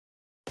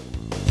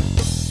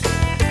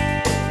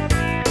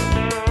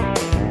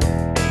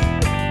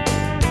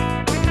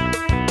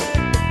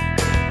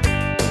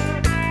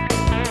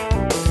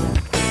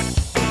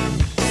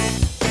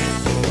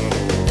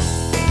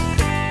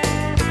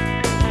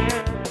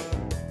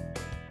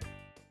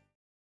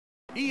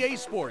EA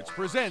Sports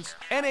presents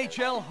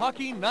NHL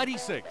Hockey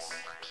 96.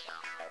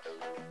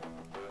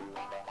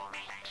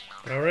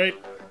 All right,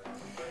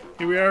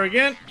 here we are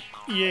again,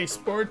 EA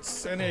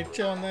Sports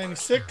NHL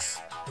 96,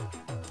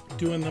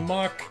 doing the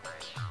mock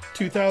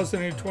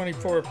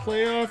 2024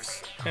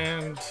 playoffs,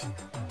 and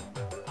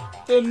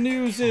the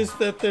news is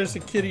that there's a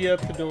kitty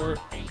at the door.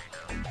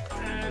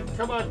 And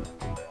come on,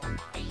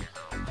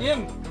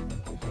 in.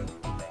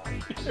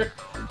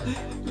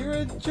 You're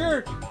a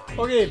jerk.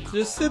 Okay,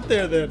 just sit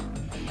there then.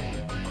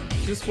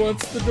 Just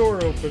wants the door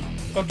open.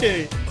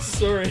 Okay,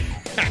 sorry.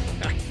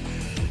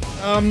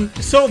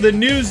 So the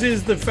news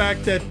is the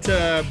fact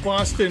that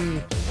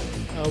Boston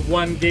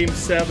won Game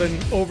 7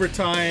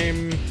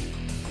 overtime.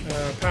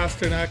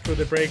 Pasternak with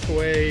a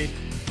breakaway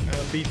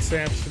beat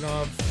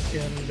Samsonov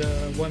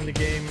and won the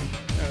game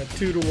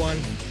 2-1.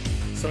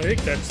 So I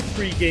think that's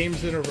 3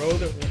 games in a row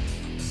that the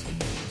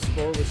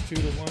score was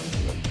 2-1.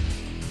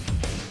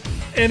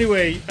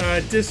 Anyway,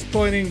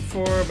 disappointing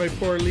for my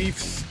poor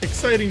Leafs.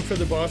 Exciting for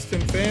the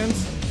Boston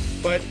fans.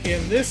 But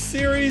in this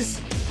series,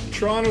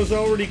 Toronto's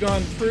already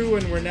gone through,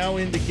 and we're now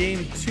into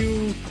Game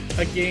 2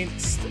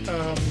 against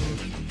the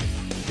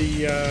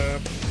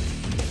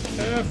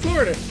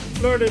Florida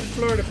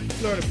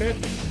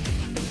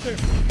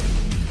Panthers.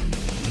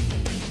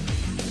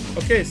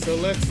 Okay, so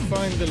let's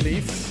find the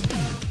Leafs.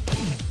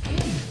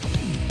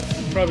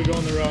 Probably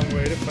going the wrong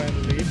way to find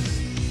the Leafs.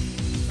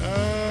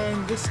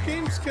 This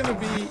game's gonna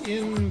be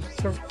in...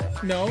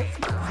 No,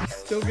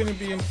 still gonna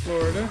be in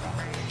Florida.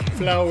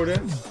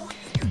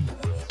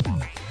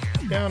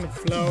 Down in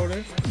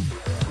Florida.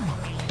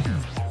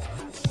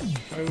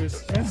 I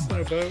was messing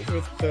about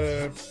with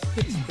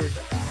Pittsburgh.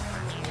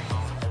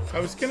 I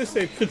was gonna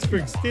say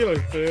Pittsburgh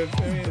Steelers, but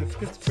I mean the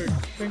Pittsburgh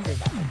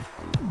Penguins.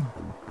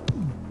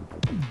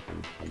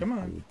 Come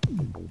on.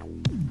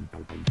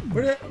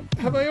 Where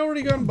have I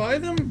already gone by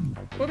them?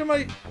 What am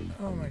I?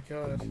 Oh my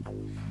god.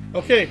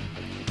 Okay.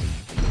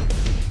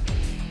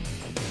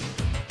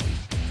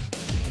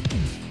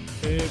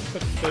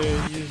 Put the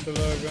user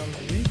log on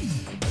the Leafs.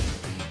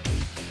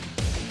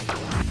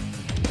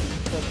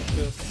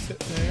 Just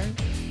sitting there.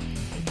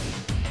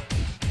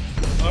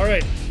 All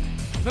right.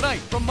 Tonight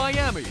from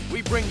Miami,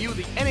 we bring you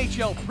the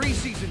NHL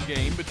preseason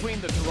game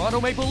between the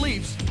Toronto Maple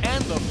Leafs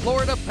and the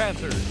Florida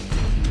Panthers.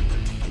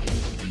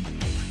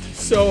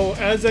 So,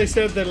 as I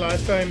said the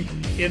last time,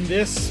 in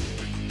this,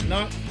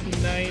 not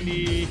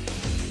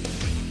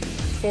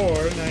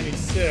 94,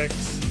 96,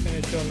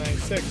 NHL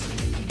 96,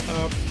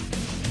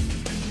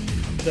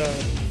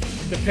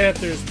 the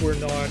Panthers were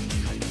not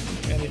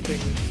anything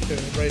to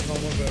write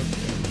home about.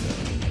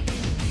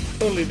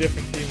 Totally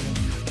different team now.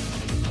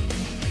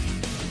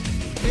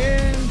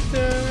 And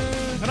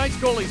tonight's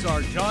goalies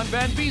are John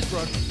Van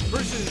Beesbroek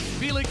versus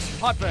Felix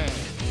Potvin.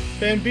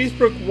 Van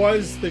Beesbroek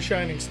was the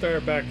shining star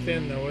back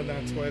then, though, and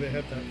that's why they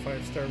had that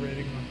 5-star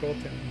rating on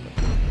goaltending.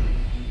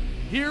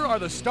 Here are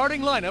the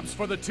starting lineups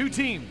for the two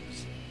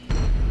teams.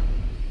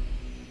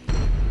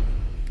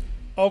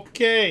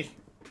 Okay,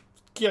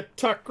 get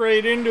tucked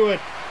right into it.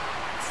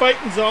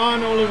 Fighting's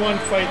on, only one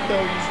fight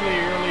though, usually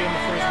early in the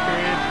first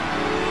period.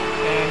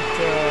 And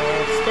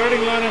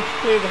starting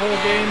lineups play the whole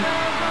game.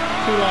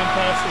 2-line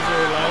passes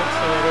are allowed,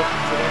 so that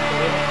opens it up a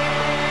little.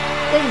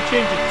 Doesn't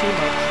change it too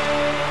much.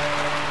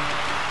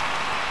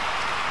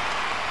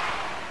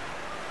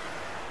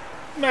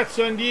 Matt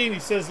Sundin, he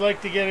says,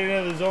 like to get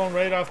into the zone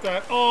right off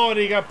that. Oh, and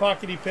he got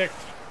pockety picked.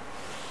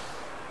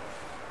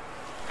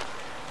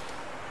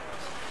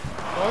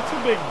 Oh, that's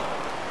a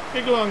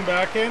big long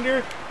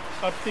backhander.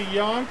 Up to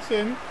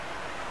Janssen.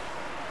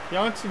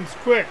 Janssen's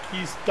quick.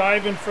 He's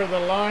diving for the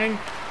line.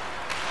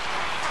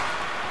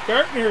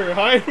 Gartner,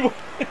 hide.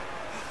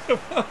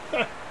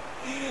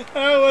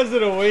 That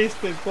wasn't a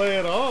wasted play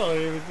at all.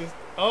 It was just,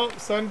 oh,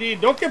 Sundin,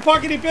 don't get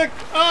pockety picked.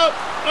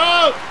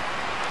 Oh,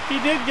 he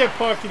did get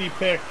pockety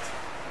picked.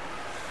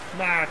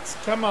 Max,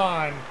 come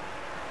on.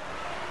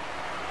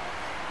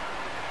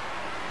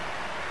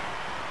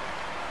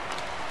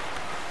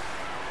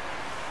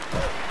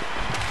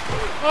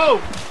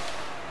 Oh!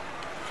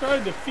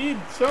 Tried to feed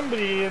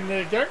somebody and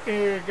the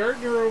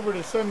Gardner over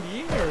to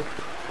Sundin.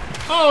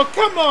 Oh,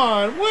 come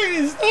on! What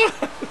is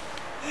that?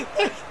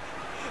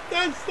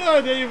 That's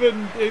not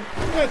even...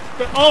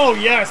 Oh,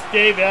 yes,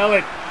 Dave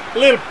Ellett.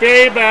 Little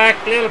payback,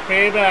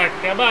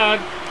 come on.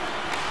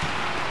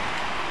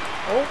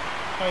 Oh.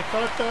 I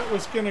thought that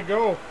was going to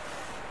go.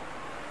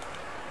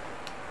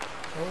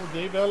 Oh,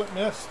 Dave Ellett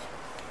missed.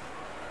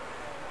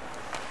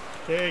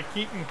 Okay,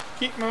 keep him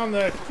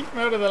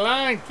out of the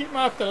line. Keep him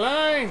off the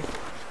line.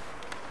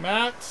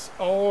 Mats.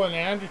 Oh, and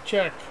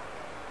Andrzejczyk.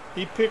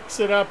 He picks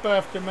it up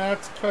after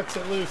Mats cuts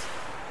it loose.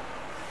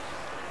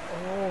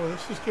 Oh,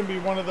 this is going to be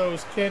one of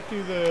those can't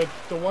do the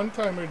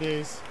one-timer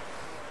days.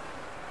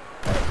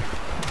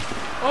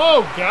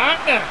 Oh,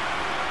 got it.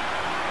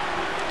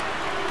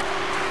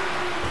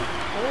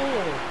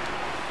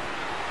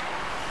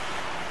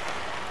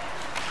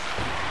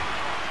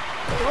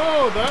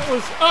 Oh, that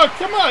was... Oh,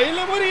 come on.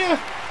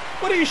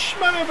 What are you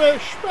schmutter about?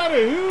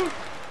 Schmutter who?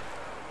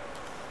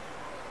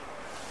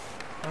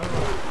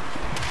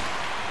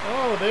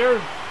 Oh,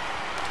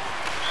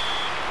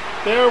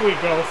 there we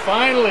go.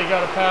 Finally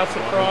got a pass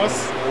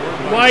across.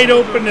 Wide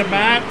open to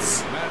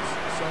Mats.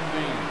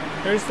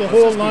 There's the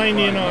whole line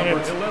in on it.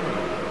 11,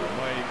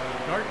 Mike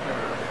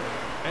Gartner,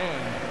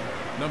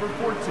 and number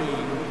 14,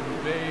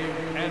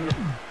 Dave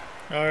Anderson.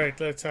 All right,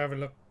 let's have a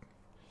look.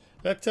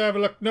 Let's have a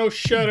look. No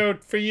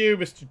shutout for you,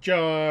 Mr.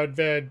 John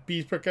Van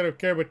Beesbrook. I don't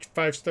care about your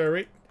 5-star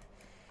rating.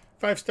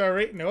 5-star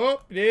rating.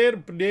 Oh,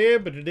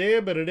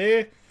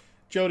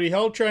 Jody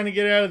Hull trying to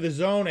get out of the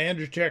zone.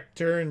 Andrew Jack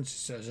turns.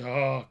 Says,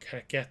 "Oh,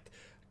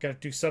 gotta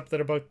do something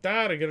about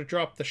that. I gotta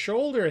drop the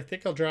shoulder. I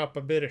think I'll drop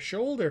a bit of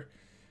shoulder."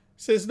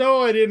 Says,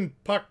 "No, I didn't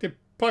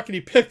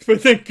pockety pick,"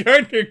 but then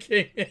Gardner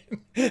came in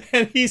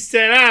and he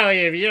said, "Oh,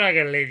 if you're not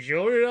gonna lay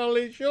shoulder, I'll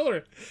lay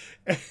shoulder."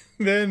 And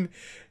then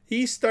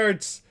he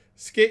starts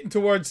skating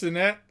towards the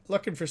net,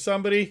 looking for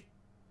somebody.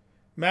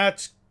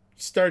 Matt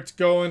starts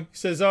going. He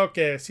says,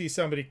 "Okay, I see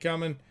somebody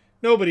coming.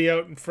 Nobody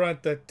out in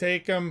front that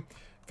take him."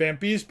 Van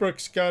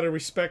Beesbrook's got to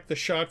respect the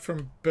shot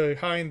from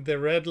behind the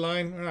red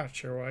line. I'm not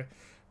sure why.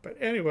 But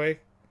anyway,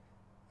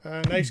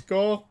 nice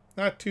goal.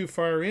 Not too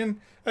far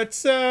in.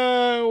 That's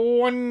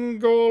 1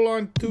 goal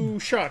on 2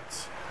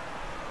 shots.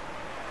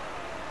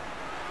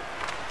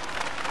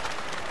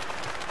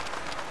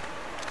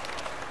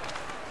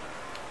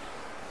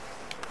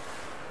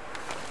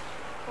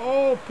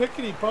 Oh,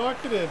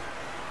 pickety-pocketed.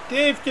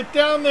 Dave, get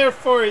down there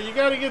for it. You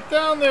got to get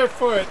down there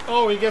for it.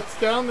 Oh, he gets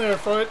down there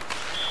for it.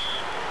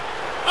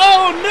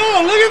 Oh,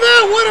 no, look at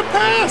that. What a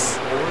pass.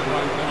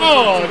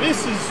 Oh,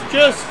 this is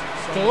just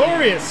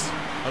glorious.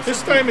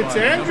 This time it's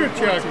Andrew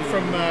Chuck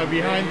from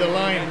behind the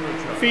line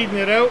feeding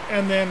it out.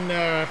 And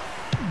then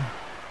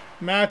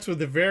Matt's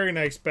with a very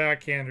nice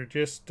backhander.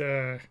 Just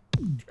the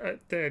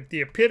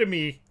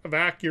epitome of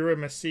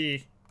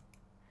accuracy.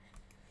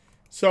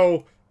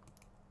 So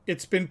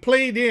it's been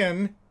played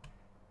in.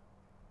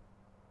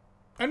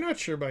 I'm not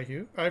sure by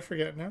who. I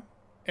forget now.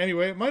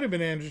 Anyway, it might have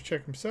been Andrew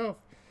Chuck himself.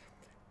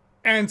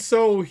 And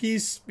so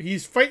he's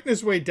fighting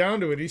his way down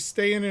to it. He's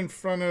staying in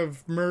front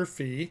of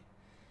Murphy.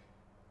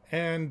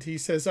 And he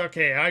says,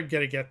 "Okay, I've got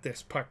to get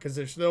this puck because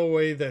there's no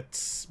way that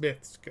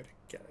Smith's going to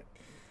get it.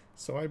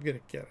 So I'm going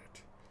to get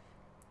it."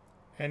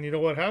 And you know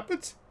what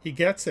happens? He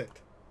gets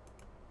it.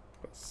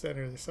 Let's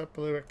center this up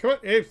a little bit. Come on.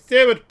 Hey,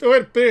 David, do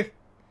it.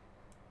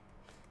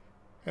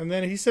 And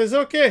then he says,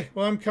 "Okay,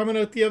 well, I'm coming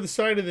out the other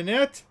side of the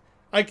net.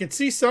 I can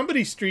see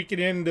somebody streaking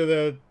into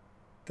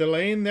the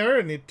lane there."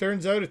 And it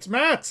turns out it's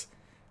Matt's.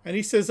 And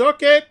he says,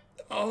 "Okay."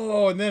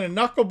 Oh, and then a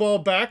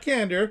knuckleball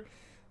backhander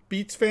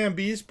beats Van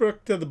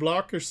Beesbrook to the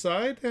blocker's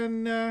side.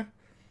 And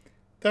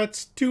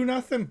that's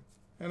 2-0.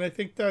 And I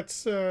think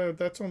that's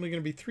only going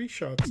to be 3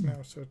 shots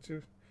now. So,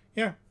 2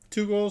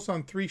 goals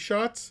on 3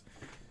 shots.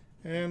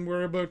 And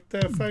we're about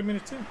 5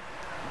 minutes in.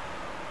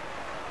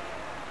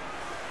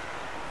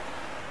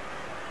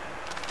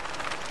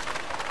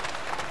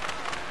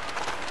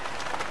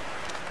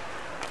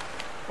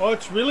 Oh,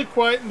 it's really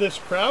quieting this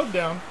crowd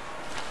down.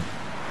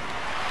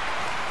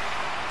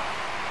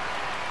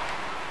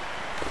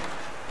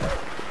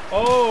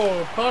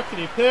 Oh,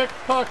 pockety pick.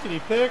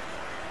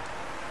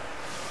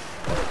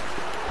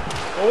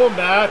 Oh,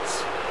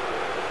 Mats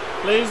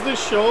lays the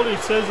shoulder. He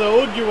says, "I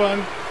owed you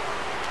one."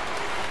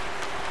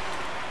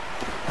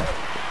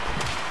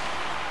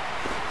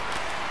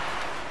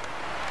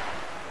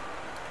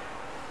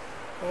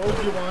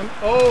 Owed you one.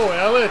 Oh,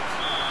 Elliott.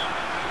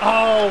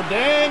 Oh,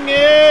 dang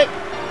it.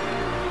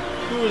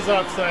 Who was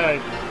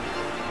offside?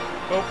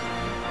 Oh.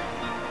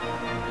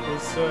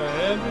 Was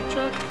Andrew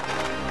Chuck?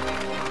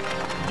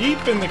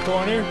 Deep in the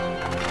corner.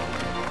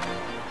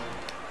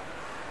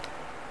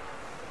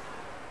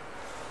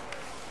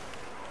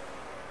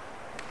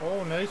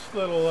 Oh, nice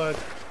little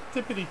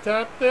tippity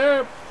tap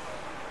there.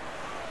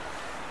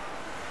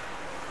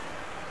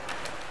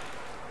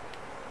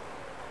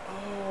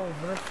 Oh,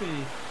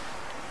 Murphy.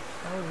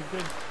 That was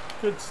a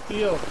good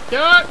steal.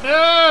 Got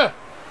no!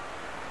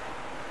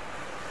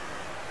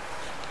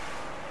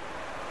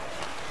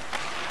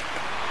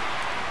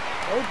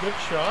 Oh, good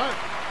shot.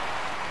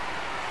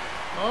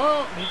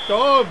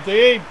 Oh,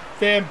 Dave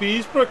Van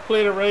Beesbrook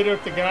played it right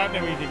out the Gartner.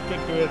 He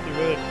couldn't do anything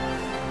with it.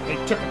 And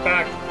he took it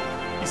back.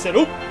 He said,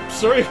 "Oops,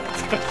 sorry,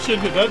 I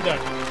shouldn't have done that.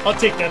 I'll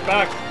take that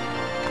back."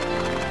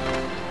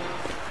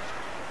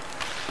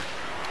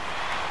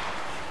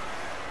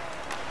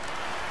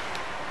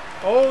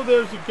 Oh,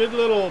 there's a good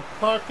little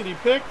pockety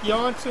pick.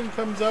 Janssen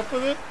comes up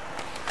with it.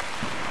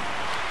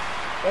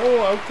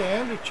 Oh, out to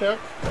Andrew Chuck.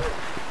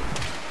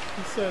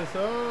 He says,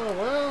 "Oh,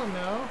 well,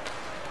 now."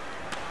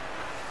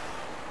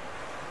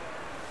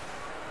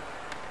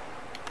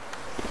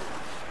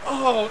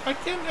 Oh, I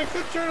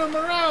could turn him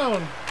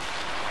around.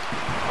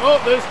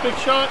 Oh, there's a big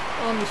shot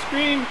on the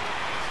screen.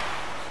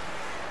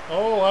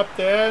 Oh, up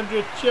to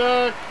Andrew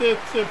Chuck.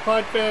 It's a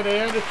punt back to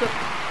Andrew Chuck.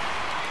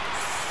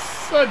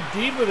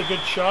 Deep with a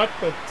good shot,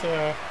 but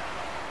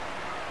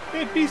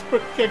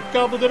Beesbrook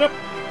gobbled it up.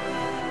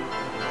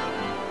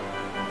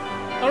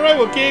 All right,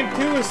 well, game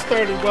 2 has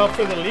started well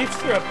for the Leafs.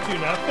 They're up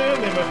 2-0.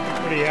 They must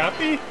be pretty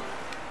happy.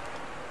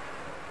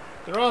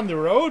 They're on the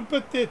road,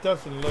 but it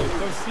doesn't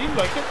seem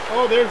like it.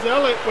 Oh, there's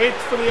Elliott.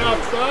 Waits for the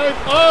offside.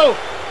 Oh!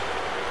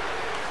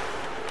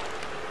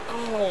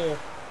 Oh.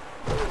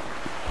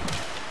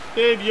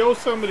 Dave, you owe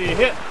somebody a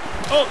hit.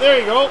 Oh, there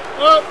you go.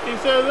 Oh, he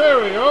says,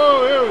 there we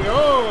go. Here we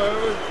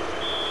go.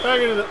 Back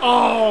into the...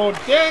 Oh,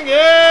 dang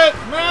it!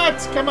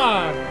 Mats, come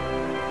on.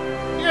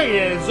 Yeah,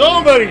 yeah,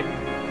 zone, buddy.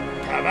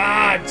 Come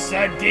on,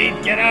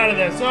 Sundin, get out of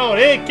the zone.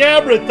 Hey,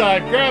 camera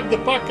time. Grab the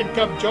puck and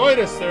come join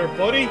us there,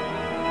 buddy.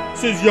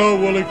 Says, yo,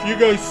 well, if you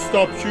guys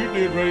stop shooting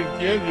it right at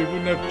the end, you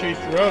wouldn't have to chase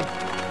around.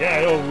 Yeah,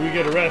 I know, we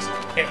get a rest.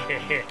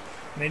 And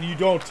then you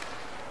don't.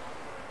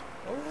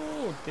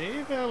 Oh,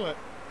 Dave Elliott.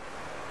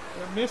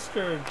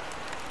 Mr.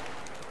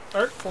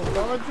 Artful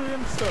Dodger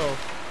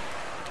himself.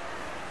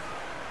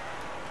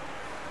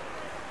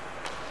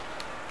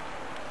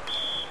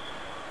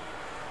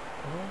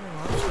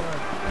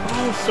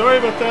 Oh, sorry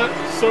about that.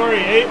 Sorry.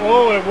 Hey,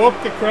 oh, it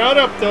woke the crowd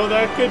up, though.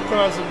 That could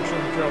cause him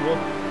some trouble.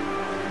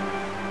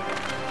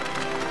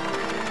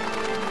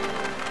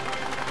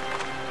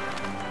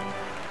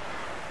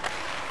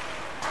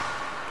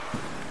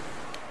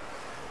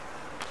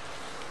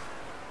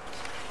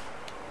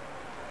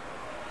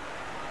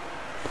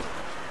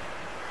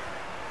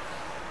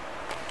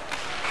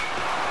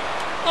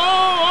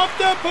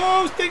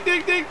 Post, dig,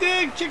 dig, dig,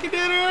 dig, chicken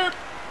dinner.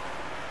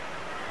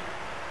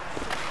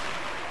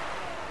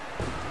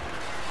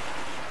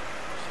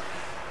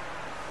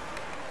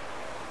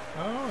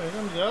 Oh, here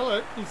comes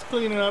Elliott. He's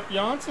cleaning up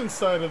Janssen's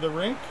side of the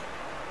rink.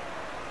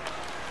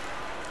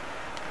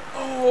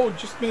 Oh,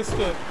 just missed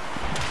it.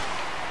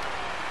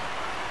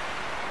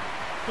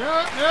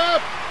 Yeah.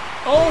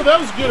 Oh, that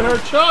was a good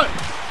hard shot.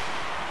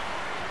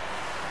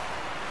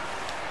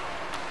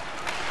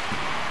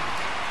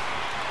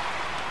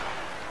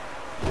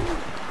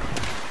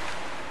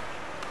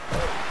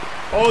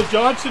 Oh,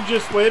 Johnson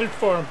just waited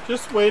for him.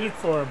 Just waited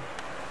for him.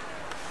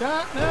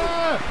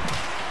 Yeah.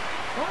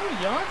 Oh,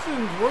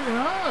 Johnson's working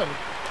hard.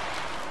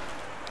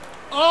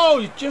 Oh,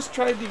 he just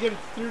tried to get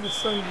it through to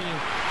Sundin.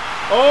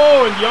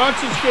 Oh, and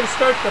Johnson's going to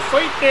start the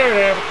fight there.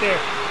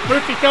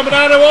 Murphy coming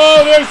at him.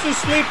 Oh, there's the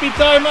sleepy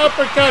time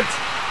uppercuts.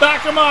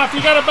 Back him off. You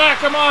got to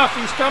back him off.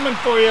 He's coming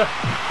for you.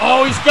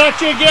 Oh, he's got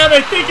you again.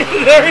 I think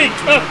there he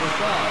comes.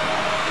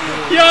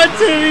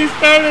 Johnson, he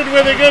started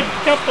with a good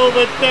couple,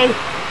 but then...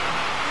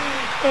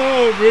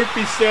 Oh,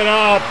 Murphy said,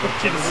 put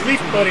you to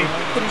sleep, buddy.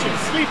 Put you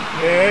to sleep.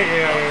 Yeah,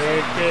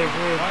 right there.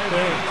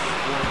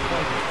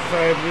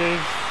 5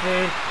 minutes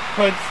for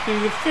punch to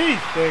the face.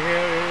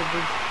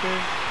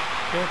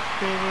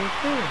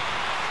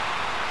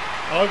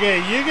 Okay,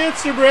 you get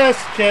some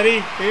rest,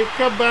 Kenny. We'll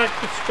come back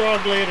to strong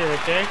later,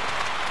 okay?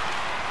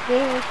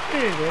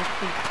 Okay,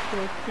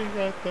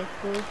 that's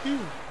what I'll do.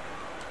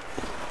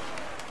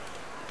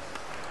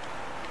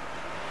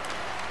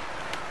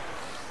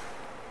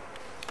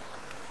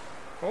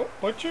 Oh,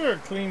 Butcher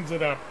cleans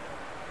it up.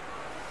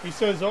 He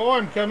says, oh,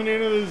 I'm coming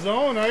into the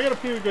zone. I got a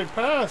pretty good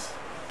pass.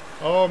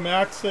 Oh,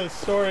 Matt says,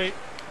 sorry.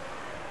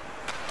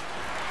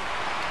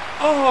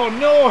 Oh,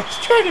 no, I was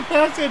trying to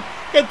pass it.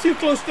 Got too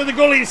close to the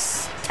goalie.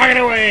 Stuck it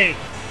away.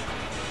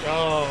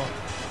 Oh.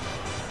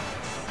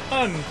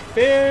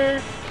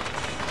 Unfair.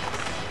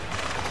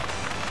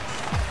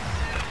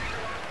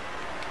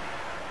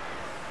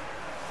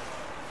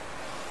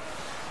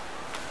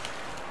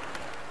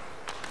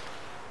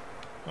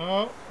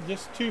 Oh,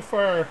 just too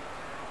far.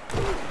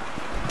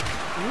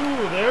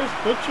 Ooh, there's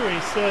Butcher.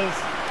 He says,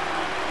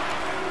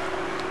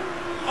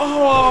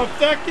 oh, if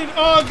that could,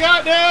 oh,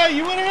 God,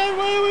 you went ahead,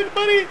 wait,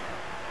 buddy.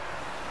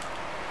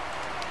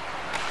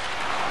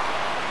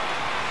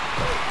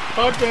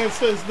 Hogman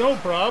says, no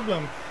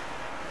problem.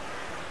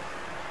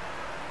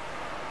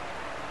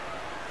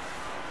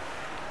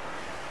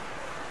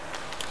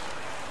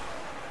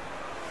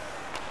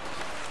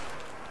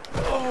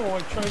 Oh, I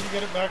tried to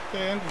get it back to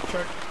the end to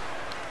check.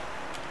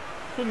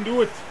 Couldn't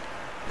do it.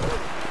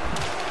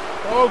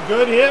 Oh,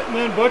 good hit, and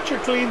then Butcher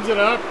cleans it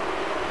up.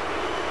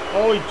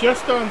 Oh, he's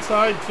just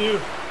onside too.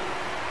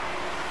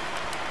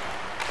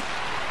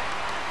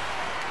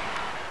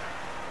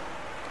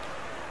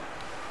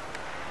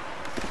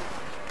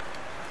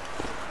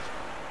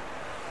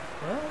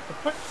 Well, the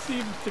puck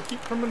seems to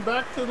keep coming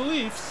back to the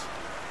Leafs.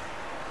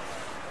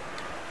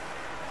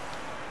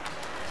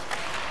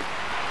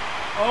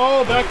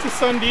 Oh, back to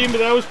Sundin, but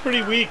that was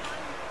pretty weak.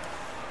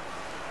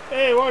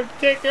 Hey, why don't you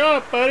take it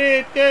up,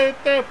 buddy?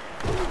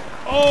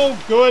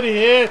 Oh, good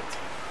hit.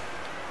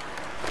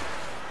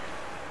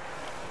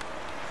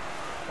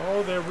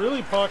 Oh, they're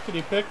really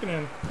pockety picking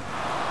him.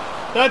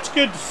 That's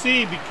good to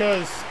see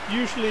because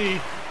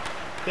usually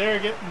they're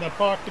getting the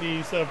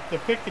pocketies of the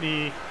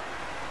pickety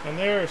and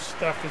their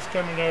stuff is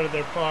coming out of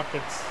their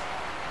pockets.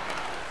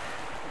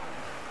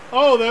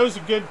 Oh, that was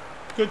a good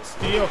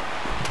steal.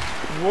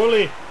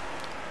 Wooly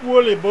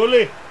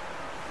bully.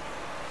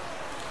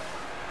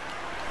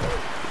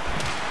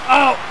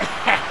 Oh!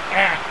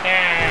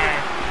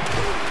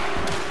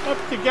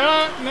 Up the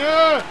guy.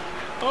 No.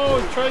 Oh,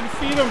 he tried to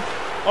feed him.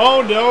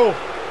 Oh, no.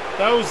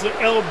 That was the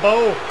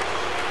elbow.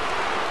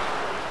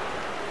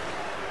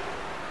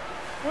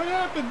 What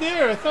happened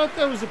there? I thought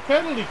that was a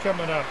penalty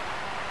coming up.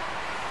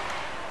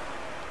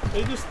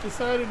 They just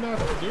decided not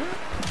to do it?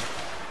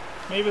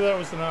 Maybe that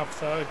was an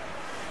offside.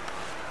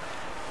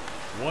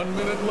 1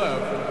 minute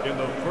left in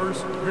the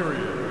first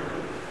period.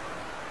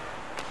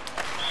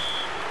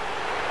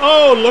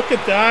 Oh, look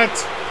at that.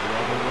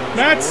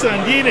 Matt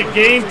Sundin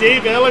again.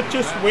 Dave Ellett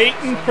just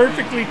waiting.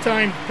 Perfectly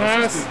timed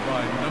pass.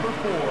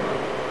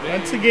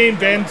 Once again,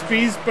 Van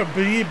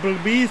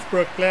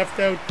Beesbrook left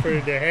out for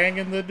the hang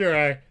in the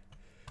dry.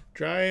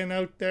 Drying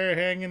out there,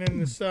 hanging in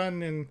the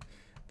sun and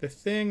the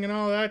thing and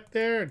all that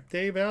there.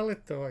 Dave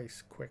Ellett, oh,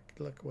 he's quick.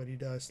 Look what he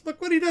does.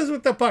 Look what he does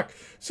with the puck.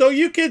 So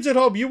you kids at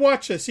home, you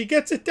watch this. He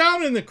gets it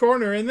down in the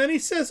corner and then he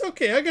says,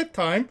 okay, I got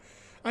time.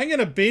 I'm going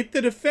to bait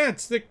the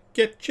defense.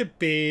 Get you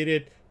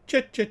baited.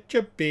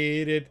 Cha-cha-cha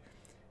baited.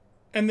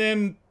 And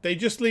then they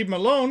just leave him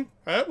alone.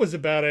 That was a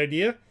bad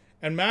idea.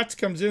 And Mats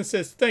comes in and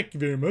says, thank you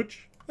very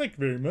much. Thank you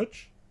very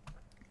much.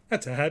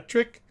 That's a hat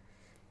trick.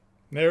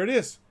 There it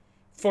is.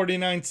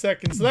 49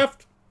 seconds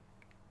left.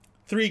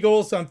 3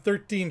 goals on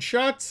 13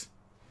 shots.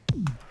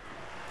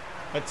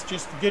 That's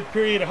just a good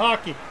period of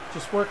hockey.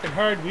 Just working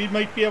hard. We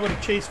might be able to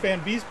chase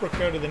Van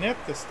Beesbrook out of the net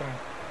this time.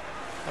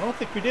 I don't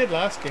think we did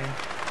last game.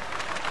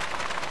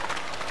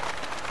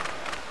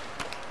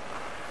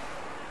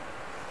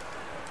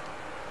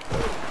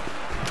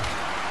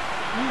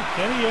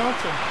 Kenny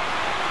Johnson.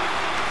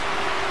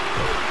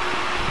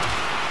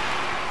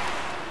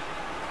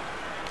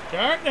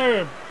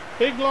 Gartner,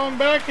 big long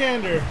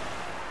backhander.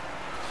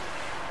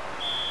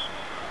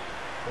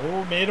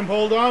 Oh, made him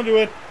hold on to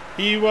it.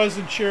 He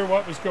wasn't sure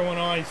what was going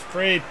on. He's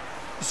afraid.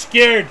 He's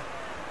scared.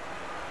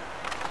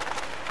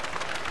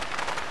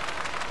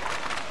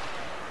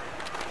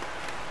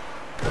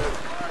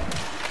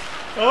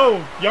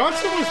 Oh,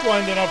 Johnson was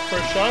winding up for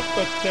a shot,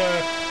 but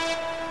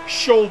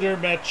shoulder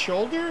met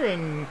shoulder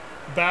and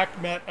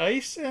back met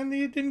ice, and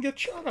he didn't get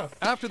shot off.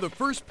 After the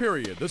first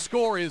period, the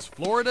score is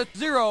Florida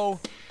 0,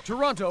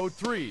 Toronto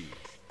 3.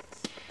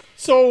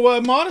 So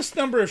a modest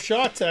number of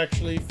shots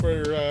actually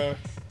for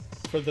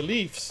the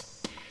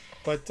Leafs,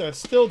 but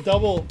still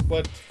double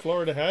what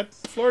Florida had.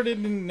 Florida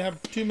didn't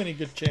have too many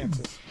good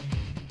chances.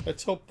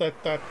 Let's hope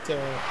that keeps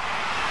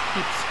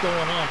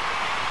going on.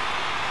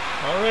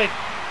 All right,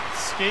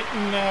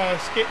 skating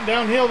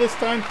downhill this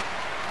time.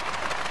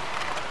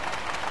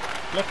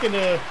 Looking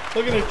to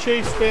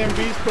chase Van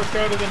Beesbrook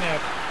out of the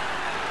net.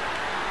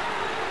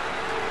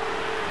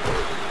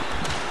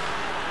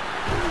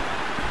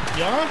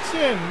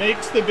 Johnson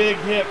makes the big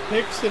hit,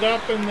 picks it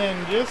up, and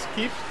then just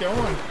keeps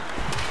going.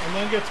 And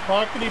then gets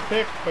pockety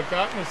picked, but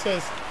Gottman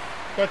says,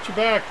 got your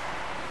back.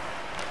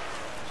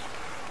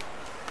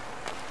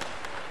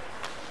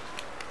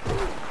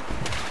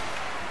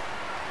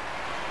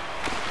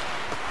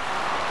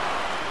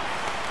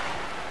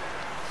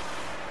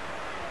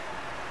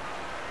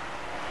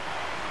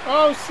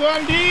 Oh,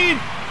 Sundin!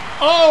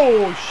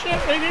 Oh, shit,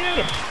 right at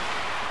him.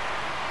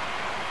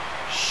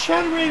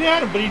 Shot right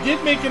at him, but he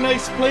did make a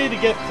nice play to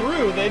get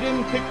through. They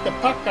didn't pick the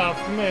puck off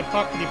him.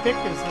 Pockety pick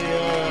as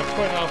they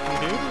quite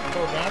often do.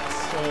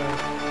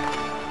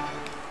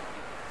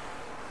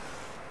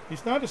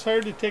 He's not as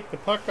hard to take the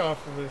puck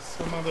off of as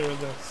some other of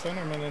the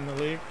centermen in the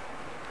league.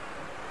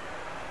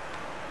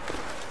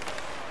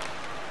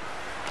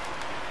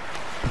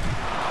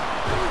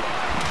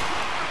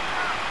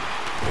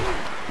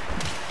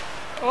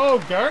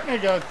 Oh, Gartner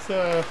got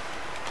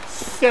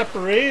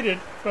separated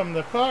from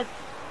the puck.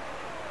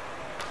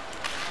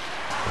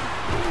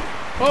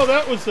 Oh,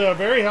 that was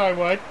very high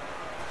wide.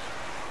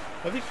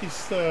 I think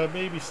he's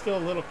maybe still a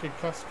little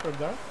concussed from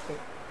that. But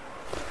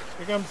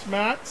here comes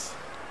Mats.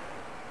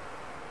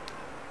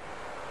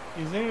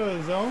 He's into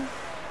the zone.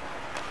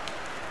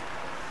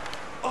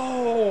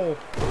 Oh!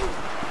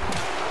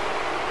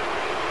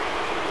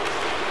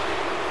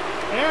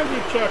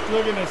 Andrew Chuck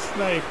looking to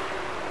snipe.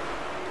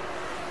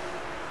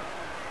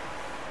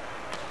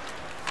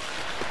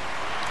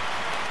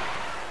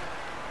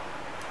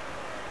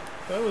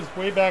 That was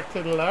way back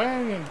to the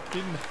line and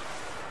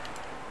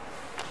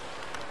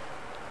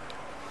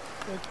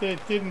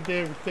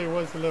there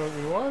was a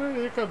little water.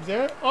 Here comes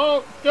that.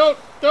 Oh, don't.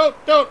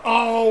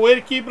 Oh, way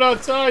to keep it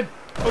outside.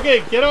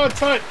 Okay, get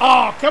outside.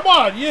 Oh, come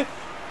on. He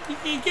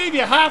gave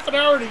you half an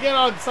hour to get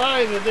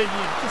outside and then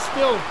you just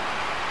still.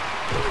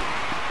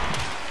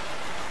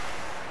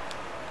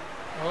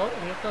 Oh,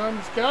 here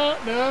comes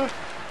Gartner.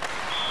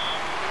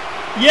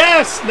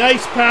 Yes,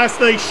 nice pass,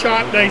 nice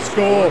shot, nice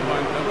goal.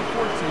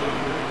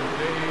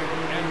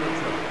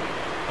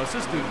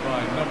 Assisted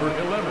by number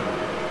 11,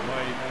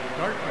 Mike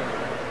Gartner,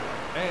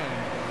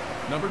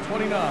 and number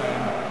 29,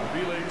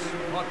 Felix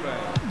Potvin.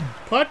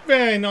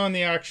 Potvin on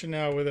the action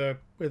now with an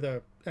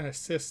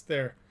assist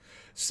there.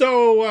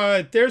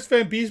 So there's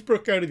Van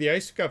Beesbrook out of the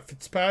ice. We've got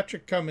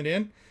Fitzpatrick coming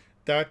in.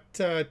 That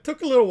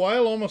took a little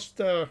while, almost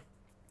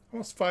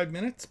 5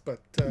 minutes, but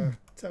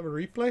let's have a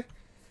replay.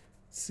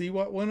 See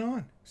what went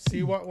on.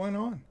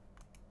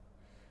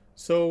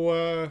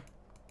 So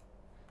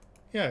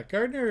yeah,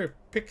 Gardner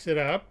picks it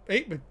up.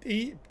 And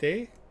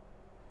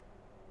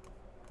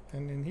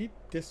then he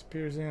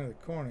disappears into the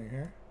corner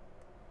here.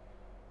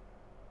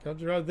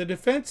 Comes around. The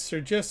defense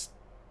are just,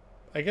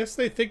 I guess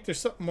they think there's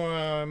something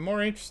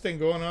more interesting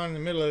going on in the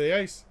middle of the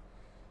ice.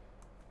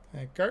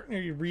 And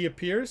Gartner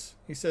reappears.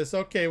 He says,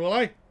 "Okay, well,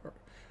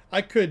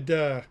 I could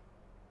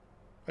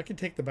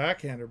take the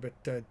backhander,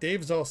 but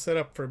Dave's all set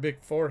up for a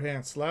big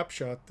forehand slap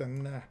shot."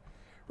 And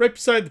right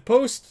beside the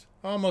post,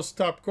 almost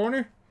top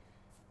corner.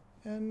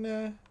 And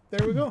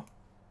there we go.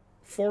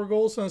 4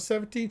 goals on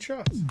 17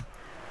 shots.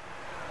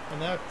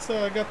 And that's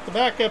got the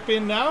backup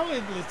in now.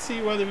 Let's see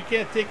whether we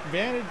can't take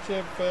advantage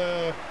of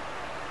the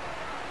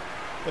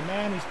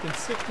man who's been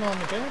sitting on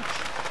the bench.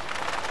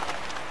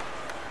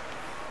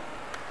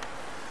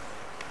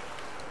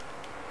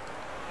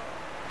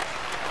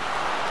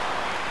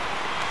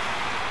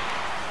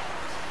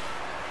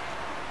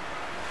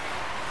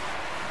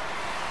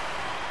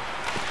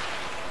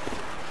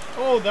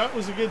 Oh, that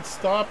was a good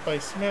stop by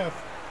Smith.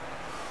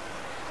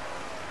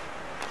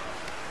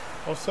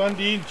 Oh,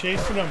 Sundin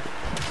chasing him.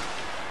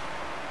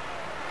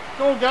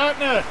 Go,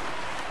 Gartner!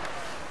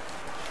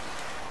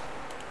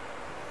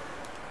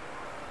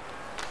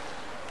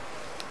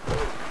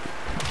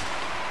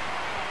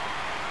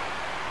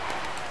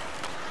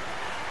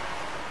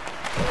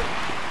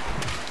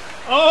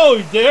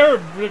 Oh, there!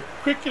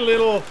 Quick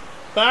little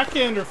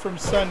backhander from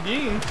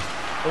Sundin.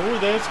 Oh,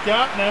 there's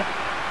Gartner.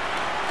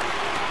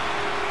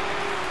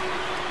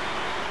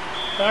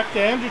 Back to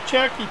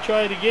Andrzejczyk. He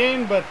tried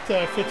again, but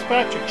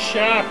Fitzpatrick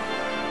sharp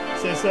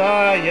says,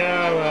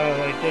 yeah,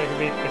 well, I gotta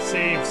make the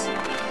saves.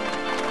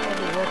 I've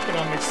been working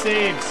on my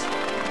saves.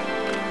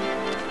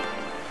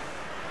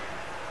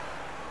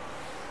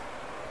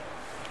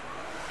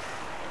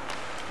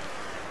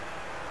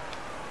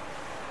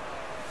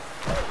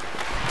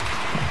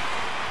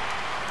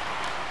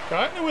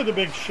 Gartner with a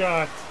big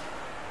shot.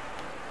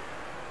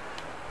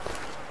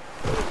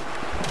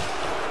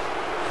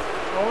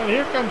 Oh, and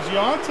here comes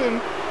Janssen.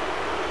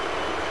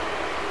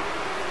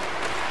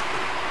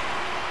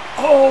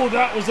 Oh,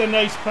 that was a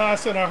nice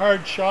pass and a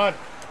hard shot.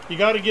 You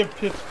got to give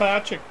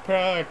Fitzpatrick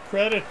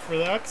credit for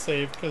that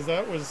save, because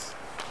that was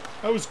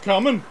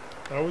coming.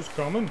 That was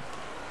coming.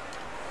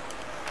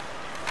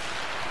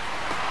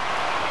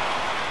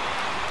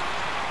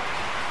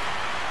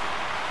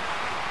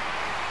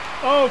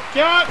 Oh,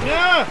 God,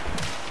 yeah!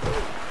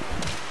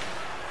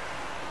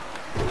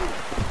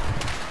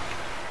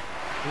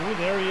 Oh,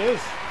 there he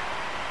is.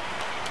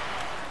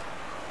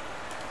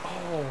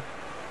 Oh.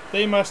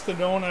 They must have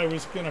known I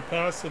was going to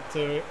pass it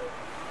to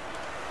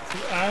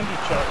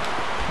Andrzejczyk.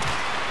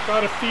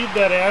 Got to feed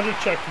that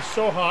Andrzejczyk. He's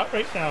so hot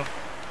right now.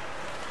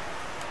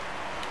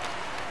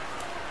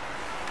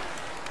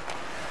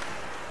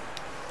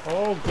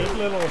 Oh, good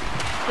little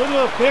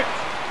pick.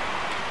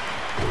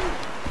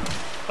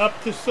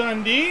 Up to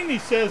Sundin. He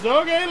says,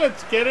 "Okay,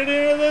 let's get it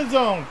into the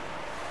zone."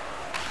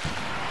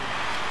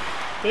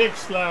 Big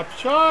slap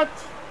shot.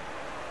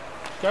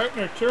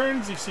 Gartner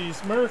turns. He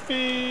sees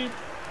Murphy.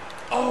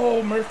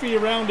 Oh, Murphy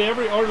around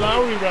Lowry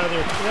rather,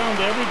 around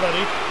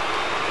everybody.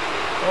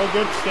 Oh,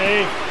 good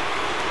save.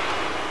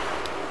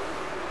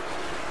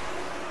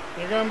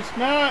 Here comes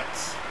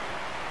Mats.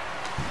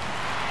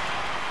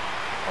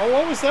 Oh,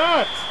 what was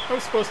that? That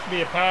was supposed to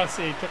be a pass.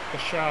 He took the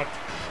shot.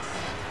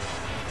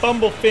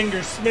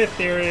 Bumblefinger Smith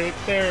there.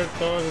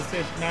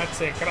 Mats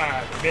saying, "Come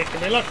on,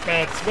 making me look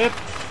bad, Smith."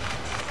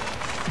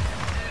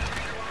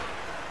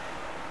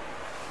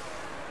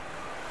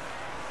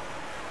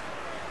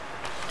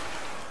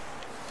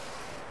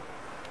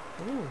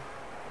 Ooh.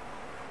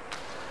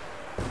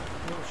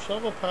 Little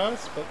shovel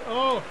pass, but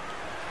oh!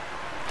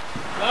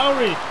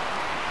 Lowry!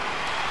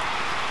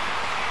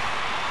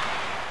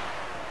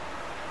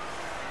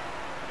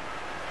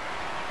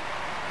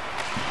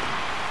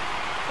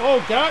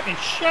 Oh, got me!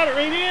 Shot it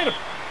right at him!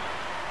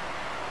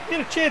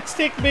 Get a chance to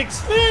take a big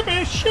slip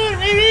and shot it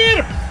right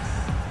at him!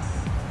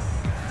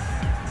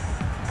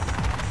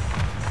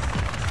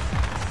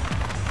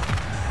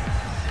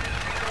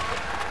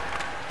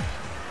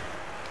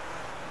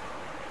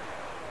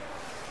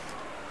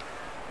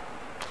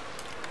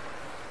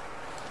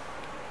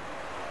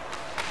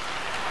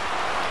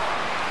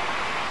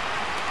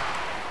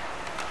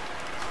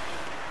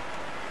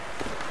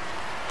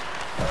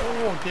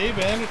 Dave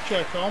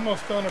Andrzejczyk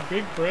almost on a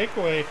big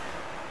breakaway.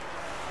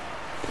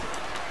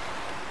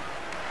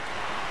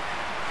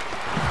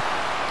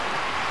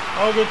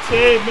 Oh, good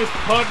save,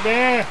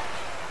 Mr.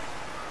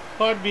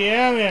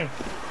 Podbian.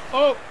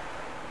 Oh,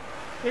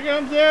 here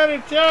comes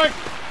Andrzejczyk.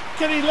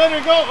 Can he let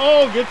her go?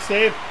 Oh, good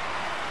save.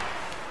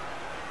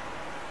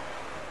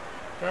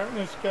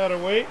 Gartner's got to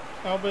wait.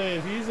 I'll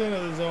bet he's into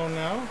the zone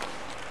now.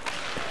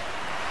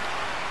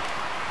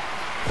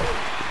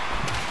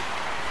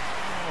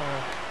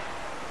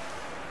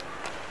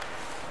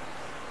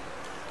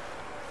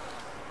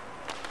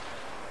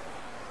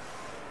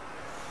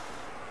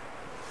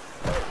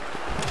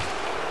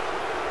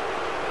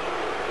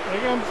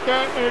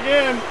 Gartner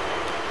again.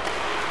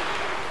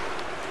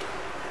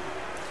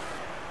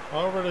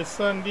 Over to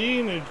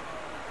Sundin, who'd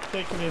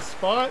taken his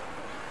spot.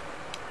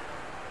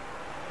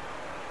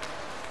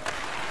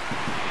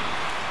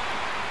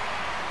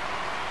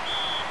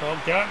 Well,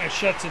 Gartner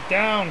shuts it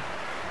down.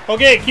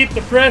 Okay, keep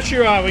the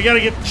pressure on. We got to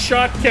get the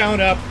shot count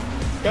up.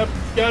 Got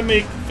to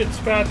make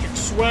Fitzpatrick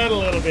sweat a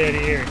little bit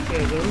here.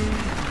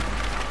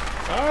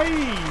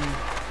 Aye.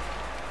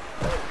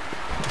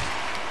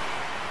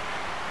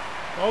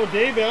 Oh,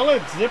 Dave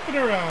Ellett zipping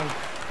around.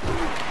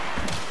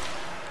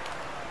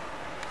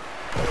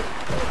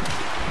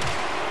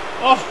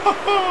 Oh,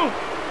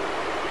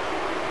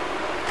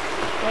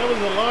 that was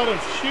a lot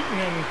of shooting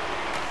and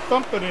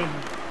thumping and.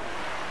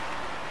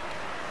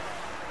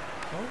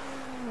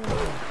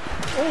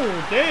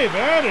 Oh, Dave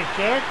had it,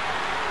 Jack.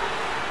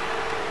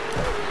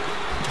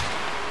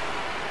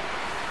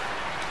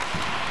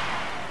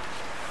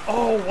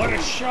 Oh, what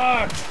a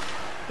shot!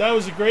 That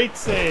was a great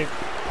save.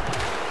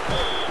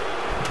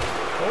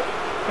 Oh,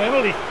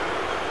 penalty.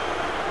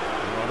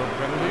 Toronto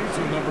penalty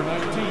to number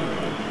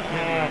 19.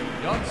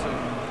 Johnson,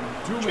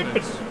 2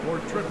 minutes for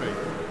tripping.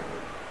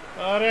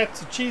 Oh,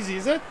 that's cheesy.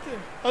 Is that,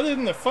 other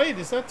than the fight,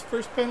 is that the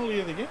first penalty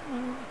of the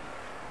game?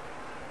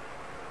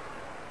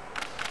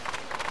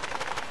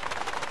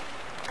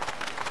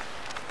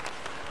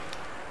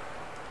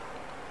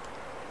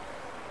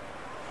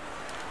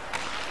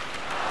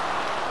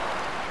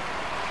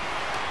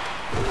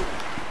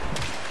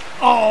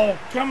 Oh,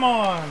 come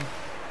on.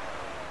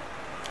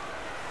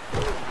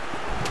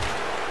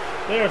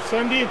 There,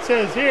 Sundin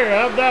says, here,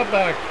 have that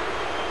back.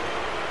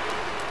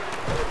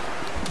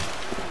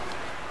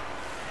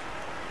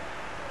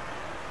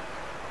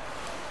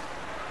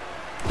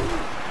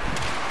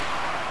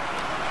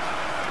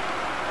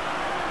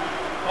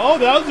 Oh,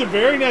 that was a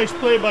very nice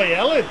play by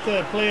Ellett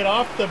to play it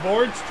off the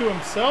boards to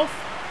himself.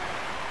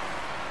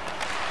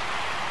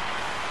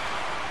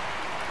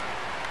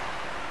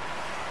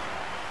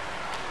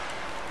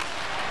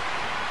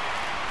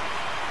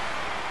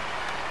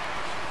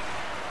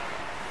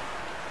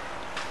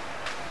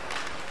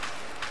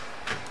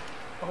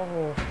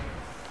 Oh,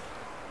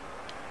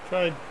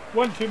 tried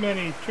one too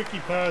many tricky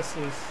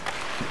passes.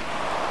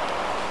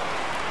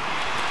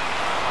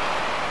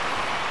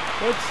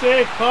 Let's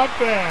say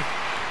Potvin.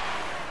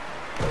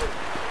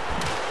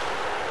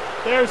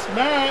 There's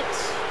Matt.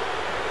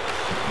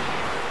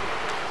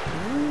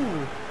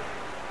 Ooh.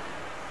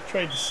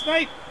 Tried to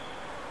snipe.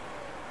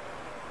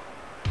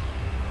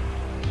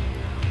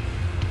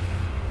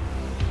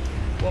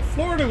 Well,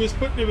 Florida was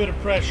putting a bit of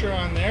pressure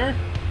on there.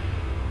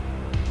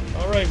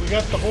 All right, we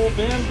got the whole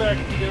band back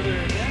together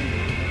again.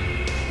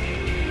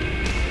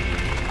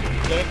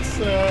 Let's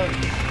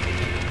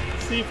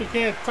see if we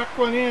can't tuck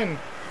one in.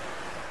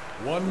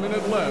 1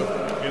 minute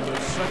left in the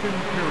second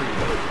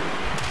period.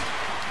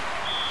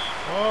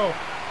 Oh,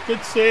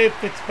 good save,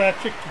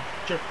 Fitzpatrick.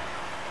 Jerk.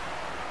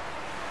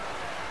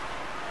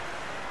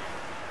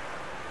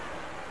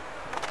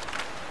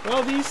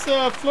 Well, these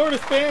Florida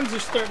fans are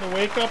starting to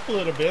wake up a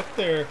little bit.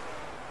 They're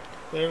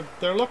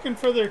looking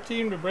for their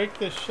team to break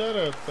this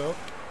shutout, though.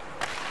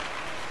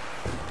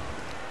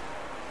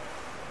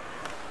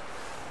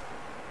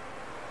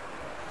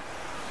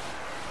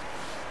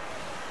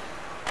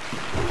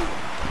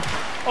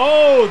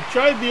 Oh,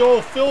 tried the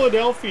old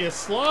Philadelphia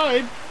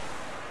slide.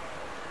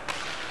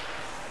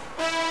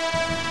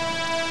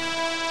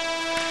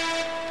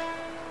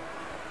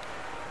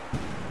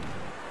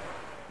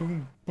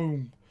 Boom,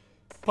 boom.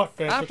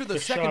 Potvin After the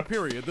second shot.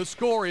 period, the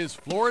score is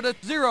Florida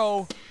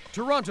 0,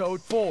 Toronto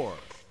 4.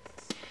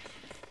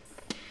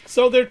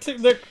 So they're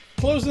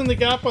closing the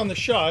gap on the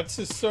shots.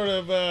 It's sort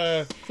of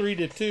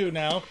 3-2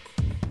 now,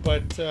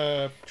 but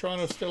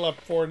Toronto's still up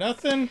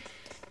 4-0,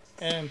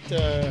 and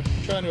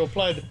trying to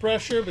apply the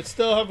pressure, but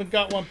still haven't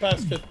got one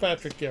past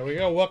Fitzpatrick yet. We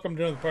go. Welcome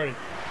to the party.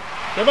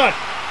 Come on.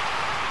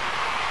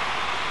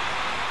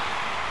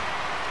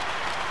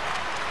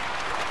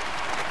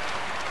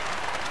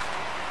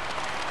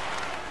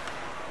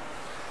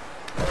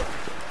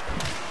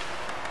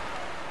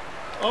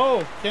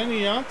 Oh,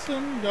 Kenny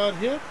Johnson got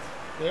hit.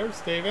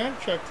 There's Dave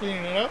Antchuk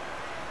cleaning it up.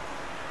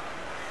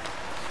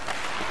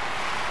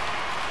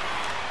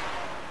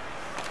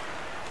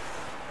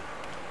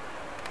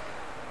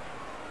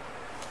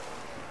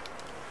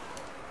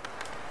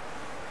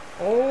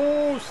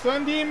 Oh,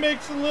 Sundin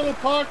makes a little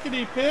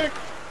pockety pick.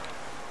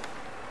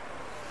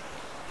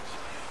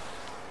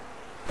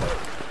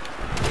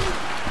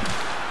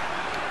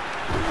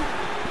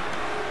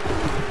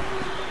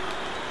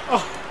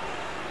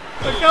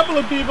 A couple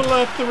of people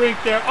left the rink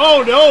there.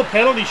 Oh no,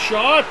 penalty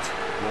shot.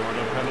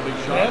 Florida penalty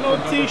shot.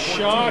 Penalty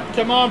shot.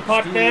 Come on,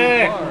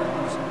 Potvin.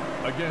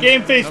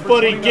 Game face,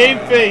 buddy. Game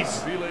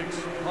face. Felix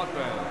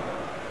Potvin.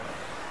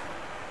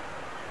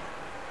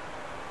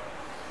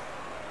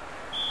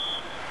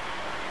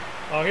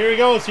 Oh, here he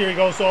goes. Here he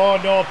goes. Oh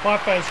no,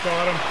 Potvin's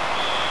got him.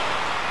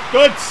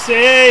 Good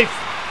save.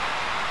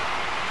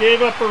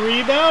 Gave up a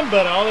rebound,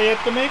 but all he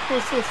had to make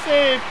was the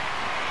save.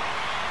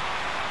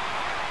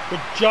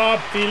 Good job,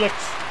 Felix.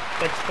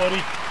 Thanks, buddy.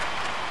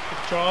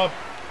 Good job.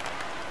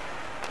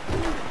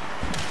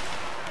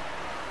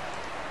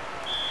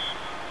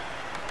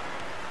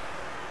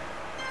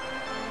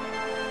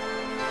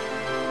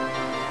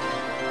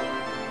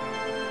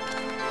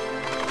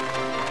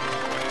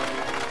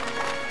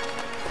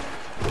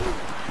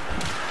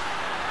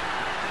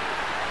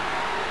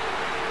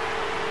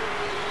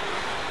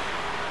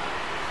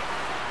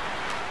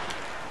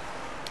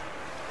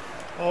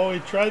 Oh, he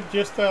tried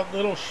just that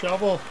little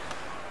shovel.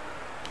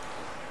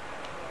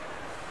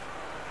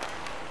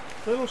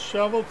 Little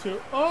shovel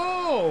to...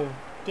 Oh!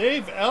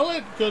 Dave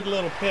Ellett, good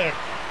little pick.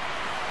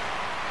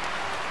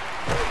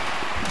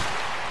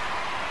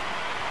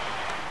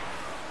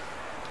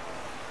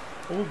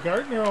 Oh,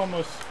 Gartner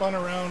almost spun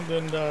around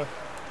and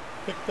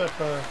picked up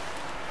a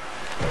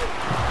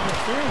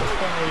interference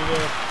penalty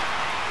there.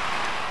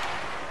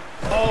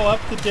 Oh, up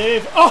to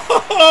Dave.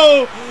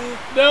 Oh!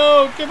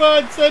 No, come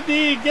on,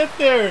 Sundee, get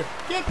there.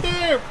 Get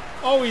there.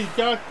 Oh, he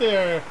got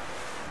there.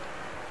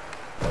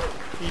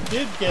 He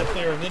did get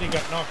there, and then he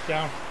got knocked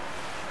down.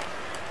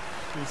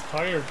 He's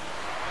tired.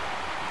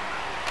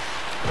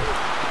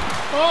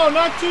 Oh,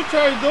 not too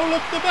tired. Don't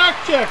look at the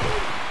back check.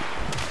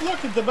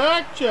 Look at the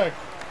back check.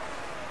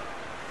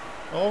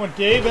 Oh, and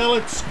Dave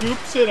Ellett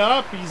scoops it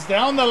up. He's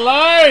down the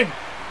line.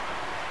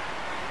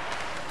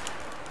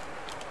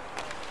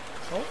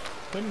 Oh,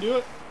 couldn't do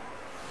it.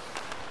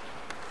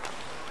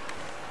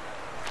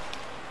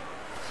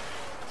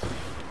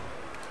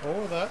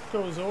 Oh, that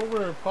goes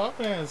over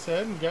Popman's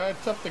head and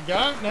it's up to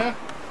Gartner.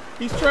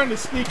 He's trying to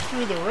sneak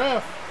through the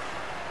ref.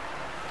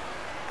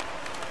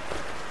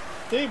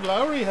 Dave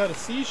Lowry had a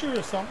seizure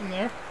or something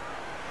there.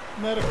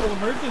 Medical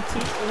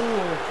emergency.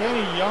 Oh,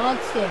 Kenny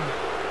Johnson.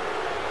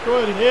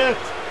 Good hit.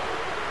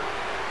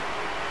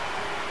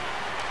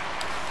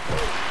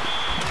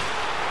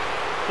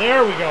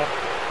 There we go.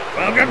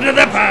 Welcome to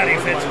the party,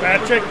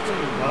 Fitzpatrick.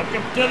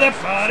 Welcome to the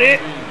party.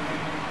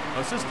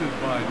 Assisted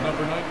by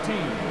number 19,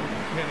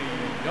 Kenny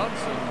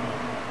Johnson,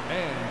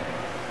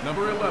 and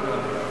number 11,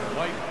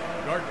 Mike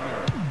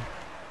Gartner.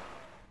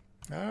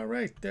 All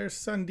right, there's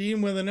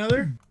Sundin with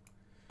another.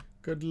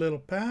 Good little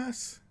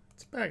pass.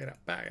 Let's back it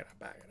up, back it up,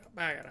 back it up,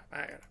 back it up,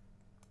 back it up.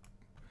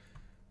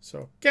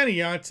 So, Kenny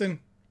Johnson,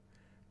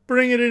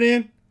 bringing it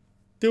in,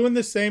 doing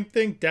the same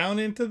thing down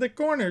into the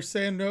corner,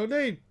 saying, no,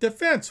 hey,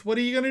 defense, what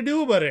are you going to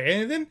do about it?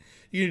 Anything?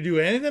 You going to do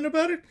anything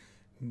about it?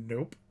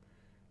 Nope.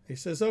 He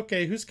says,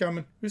 okay, who's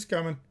coming? Who's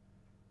coming?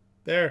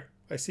 There,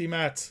 I see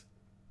Mats.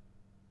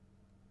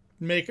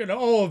 Making,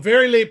 a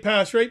very late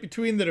pass right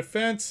between the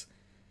defense.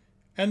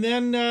 And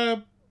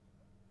then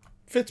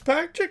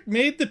Fitzpatrick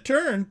made the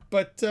turn,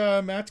 but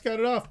Mats got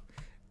it off.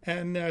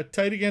 And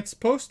tight against the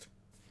post.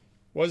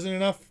 Wasn't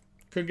enough.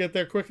 Couldn't get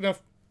there quick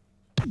enough.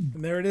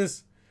 And there it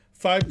is.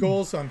 5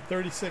 goals on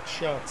 36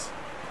 shots.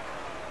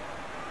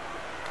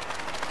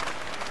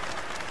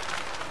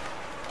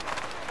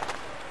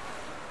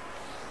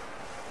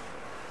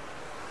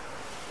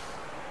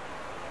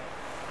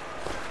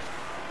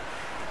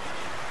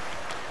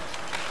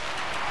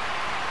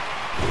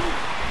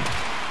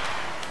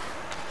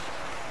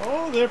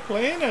 Oh, they're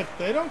playing it.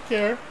 They don't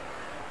care.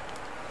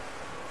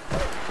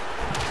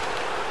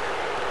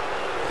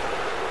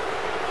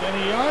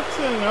 Kenny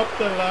Johnson up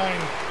the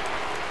line.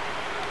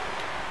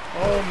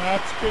 Oh,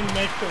 Mats couldn't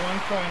make the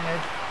one-timer.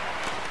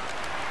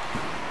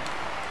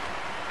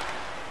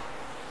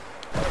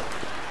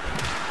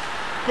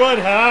 Good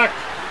hack.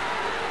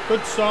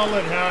 Good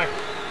solid hack.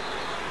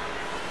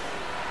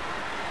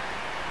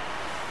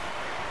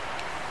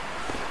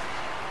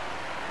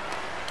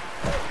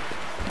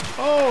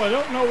 Oh, I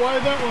don't know why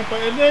that went by.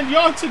 And then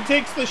Johnson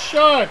takes the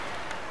shot.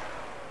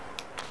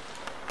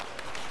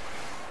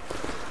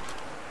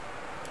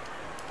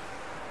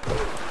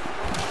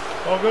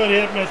 Oh, good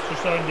hit, Mr.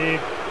 Sundin.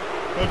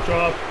 Good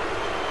job.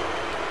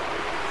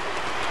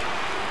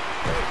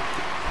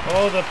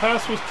 Oh, the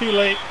pass was too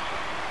late.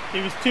 He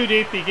was too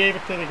deep. He gave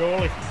it to the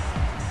goalie.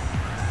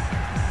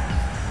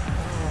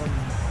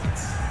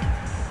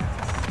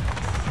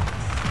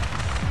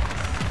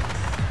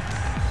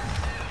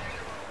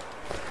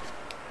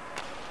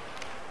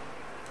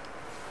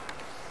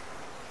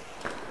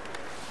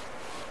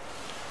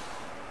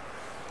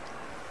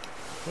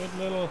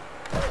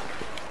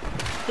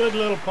 Good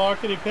little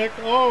pockety pick.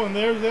 Oh, and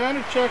there's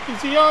Anachuk.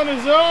 Is he on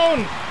his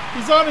own?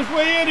 He's on his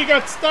way in. He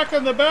got stuck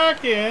on the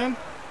back end.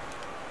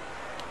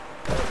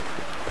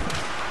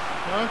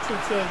 Johnson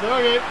says,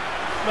 okay,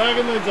 back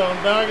in the zone,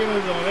 back in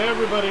the zone.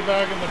 Everybody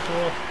back in the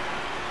pool.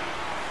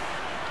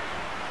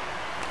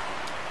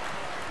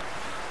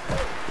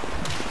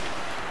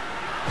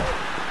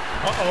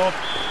 Uh-oh.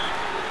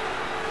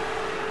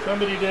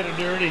 Somebody did a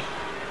dirty.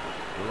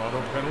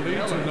 Toronto penalty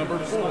to number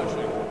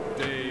 4,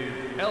 Dave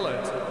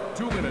Ellett.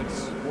 2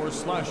 minutes for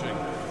slashing.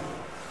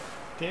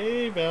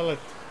 Dave Ellett.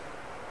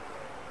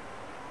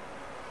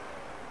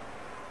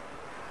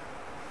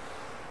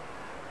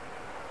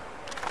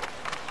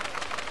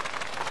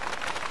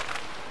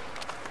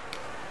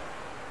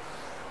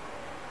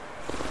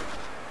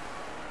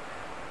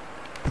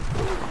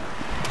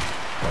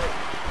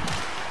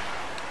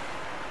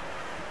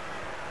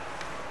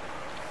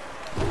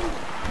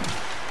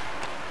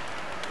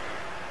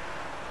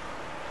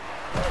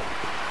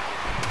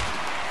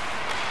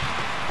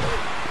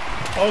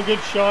 Oh,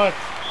 good shot.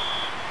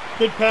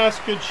 Good pass,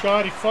 good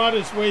shot. He fought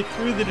his way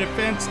through the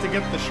defense to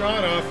get the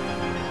shot off,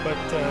 but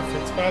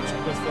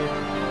Fitzpatrick was there.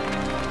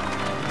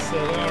 He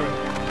said, all right.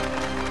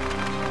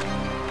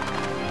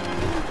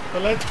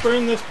 But let's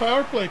burn this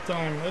power play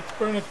time. Let's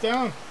burn it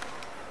down.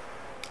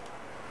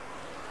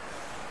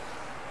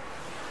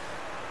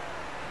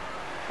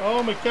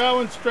 Oh,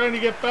 McCowan's trying to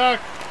get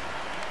back.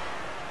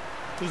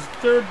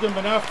 Disturbed him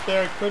enough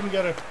there. Couldn't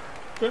get a...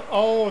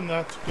 Oh, and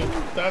that's good.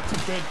 That's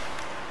a good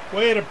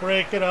way to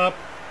break it up.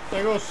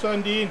 There goes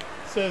Sundin.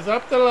 Says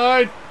up the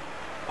line.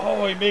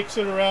 Oh, he makes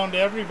it around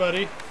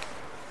everybody.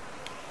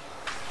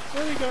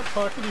 Well, he got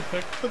pockety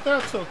picked, but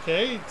that's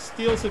okay. He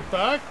steals it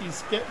back.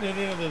 He's getting it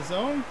into the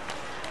zone.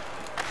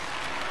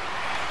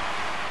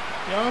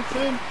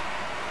 Johnson.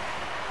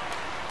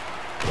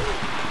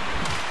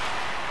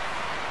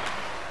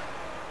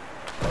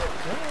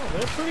 Well,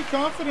 they're pretty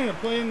confident of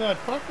playing that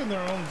puck in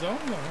their own zone,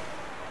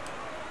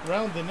 though.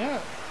 Around the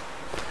net.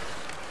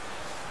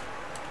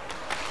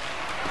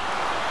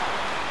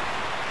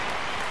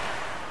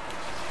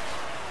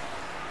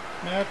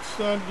 Matt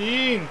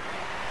Sundin.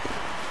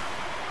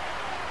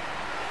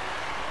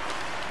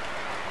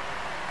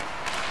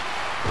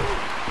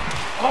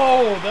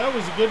 Oh, that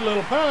was a good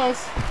little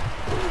pass.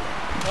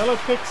 Ella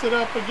picks it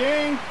up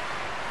again.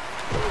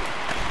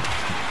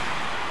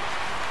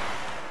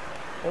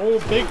 Oh,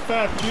 big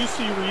fat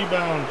juicy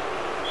rebound.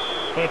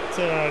 But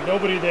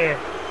nobody there.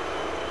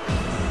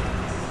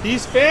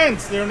 These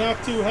fans, they're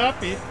not too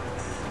happy.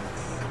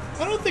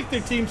 I don't think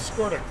their team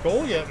scored a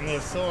goal yet in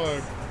this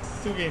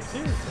 2-game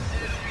series.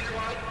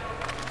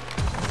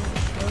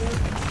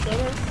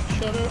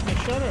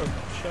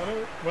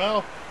 Shutout.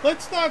 Well,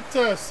 let's not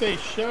say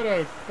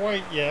shutout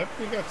quite yet.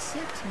 We got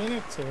 6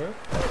 minutes here.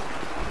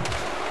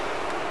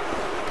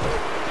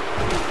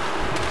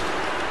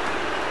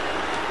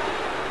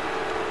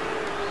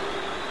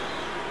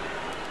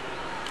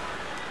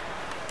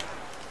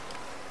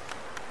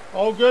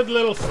 Oh, good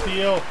little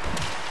steal.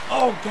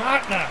 Oh,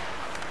 Gotna.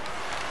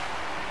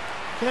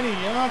 Kenny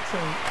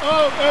Johnson.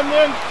 Oh, and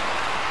then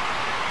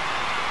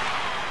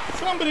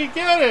somebody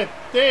get it.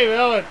 Dave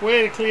Ellett,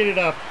 way to clean it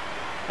up.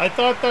 I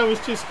thought that was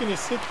just going to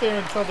sit there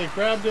until they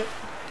grabbed it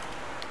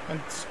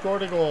and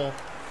scored a goal.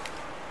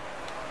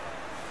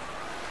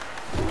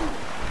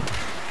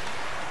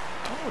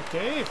 Oh,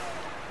 Dave.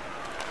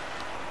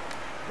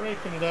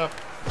 Breaking it up.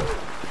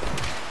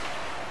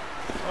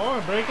 Oh,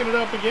 I'm breaking it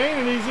up again,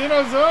 and he's in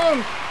our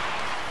zone.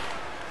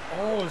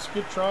 Oh, it's a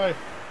good try.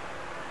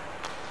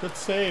 Good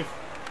save.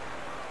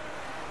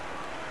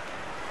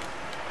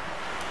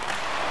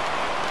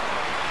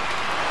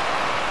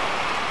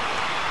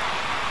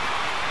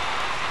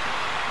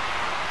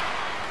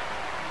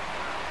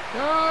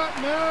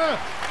 Nah.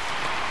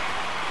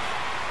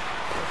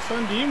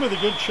 Sundin with a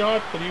good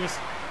shot, but he was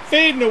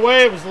fading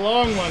away. It was a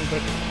long one,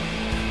 but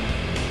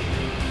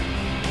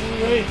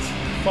all right.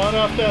 Fought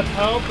off that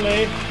power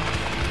play.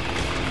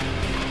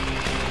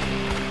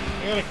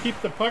 You gotta keep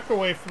the puck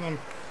away from them.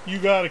 You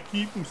gotta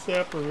keep them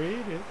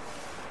separated.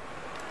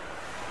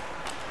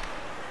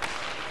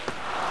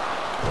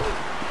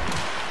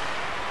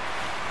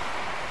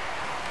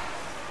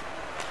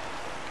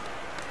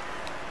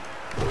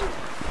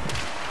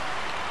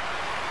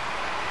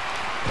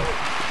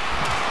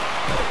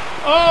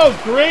 Oh,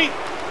 great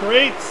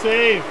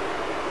save.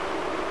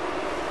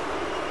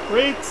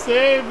 Great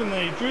save, and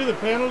they drew the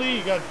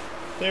penalty.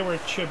 They were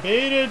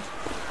chibated.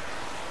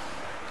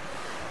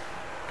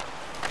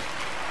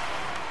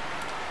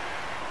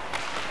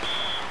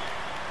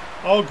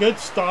 Oh, good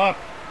stop.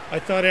 I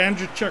thought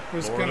Andrzejczyk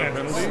was going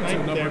to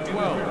snipe there.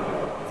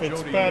 12,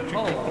 Fitzpatrick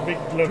with the big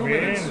glove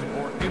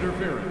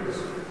interference.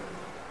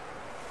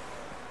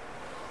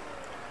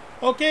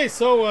 Okay,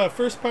 so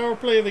first power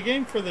play of the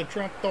game for the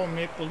Toronto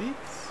Maple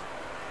Leafs.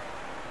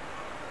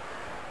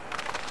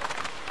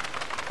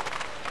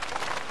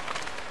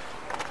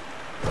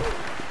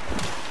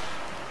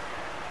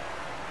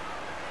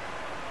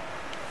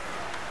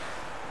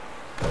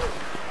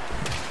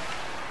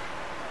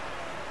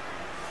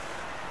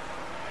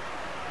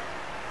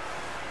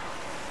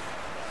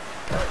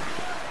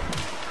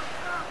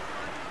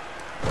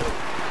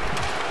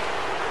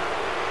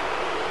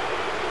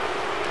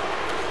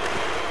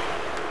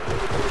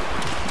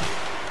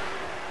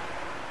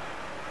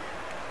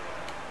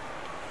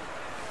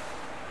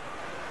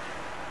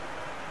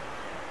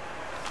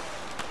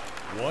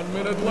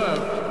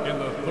 Left in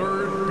the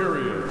third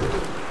period.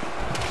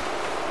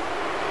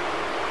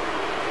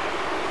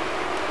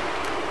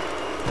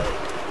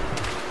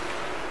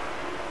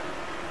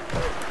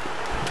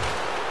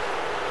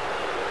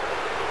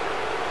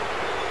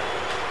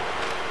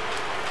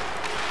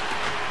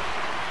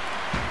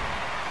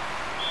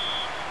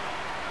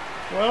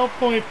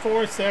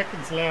 .4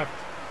 seconds left.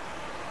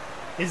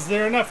 Is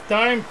there enough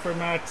time for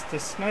Mats to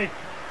snipe?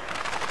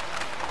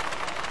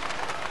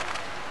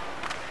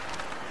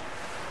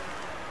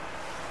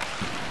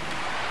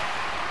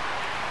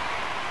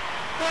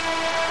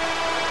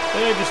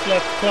 They just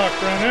let the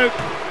clock run out.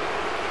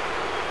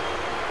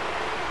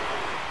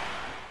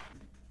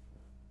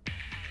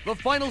 The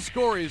final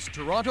score is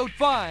Toronto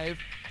 5,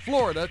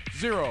 Florida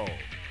 0.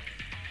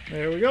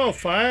 There we go,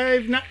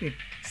 5-0.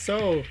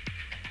 So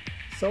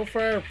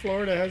far,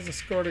 Florida hasn't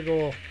scored a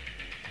goal.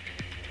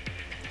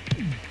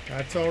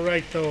 That's all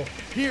right, though.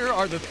 Here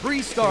are the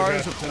 3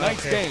 stars of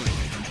tonight's game.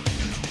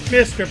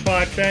 Mr.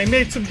 Potvin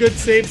made some good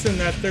saves in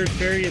that third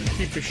period to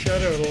keep his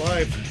shutout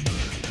alive.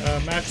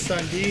 Matt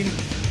Sundin,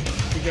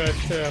 he got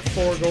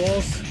 4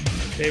 goals.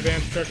 Dave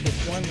Antruck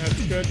with 1,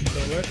 that's good. So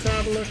let's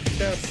have a look at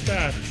their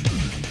stats.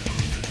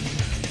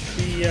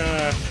 The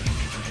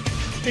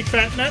big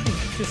fat nuttin',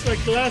 just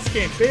like the last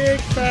game. Big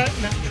fat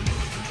nuttin'.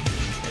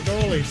 The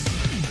goalies.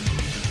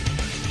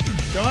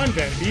 John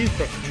Van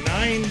Beesbrook,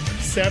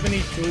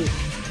 972.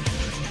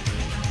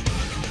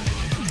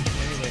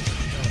 Anyway,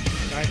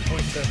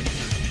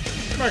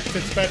 9.7. Mark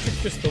Fitzpatrick,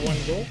 just the 1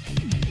 goal.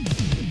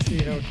 Let's see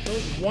how it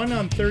goes. 1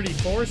 on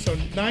 34, so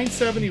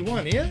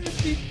 971. Yeah,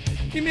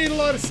 he made a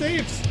lot of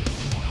saves.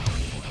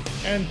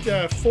 And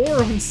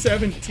 4 on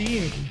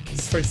 17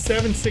 for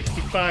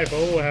 765.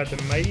 Oh, had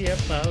the mighty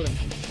Fallon.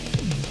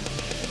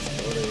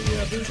 Let's go to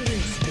the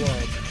visiting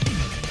squad.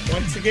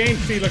 Once again,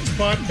 Felix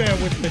Potvin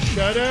with the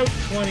shutout.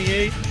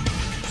 28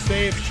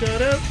 save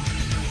shutout.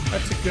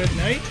 That's a good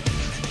night.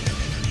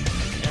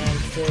 And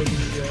for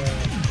the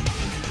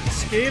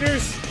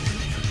skaters,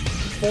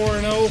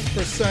 4-0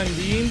 for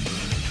Sundin.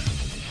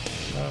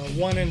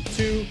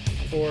 1-2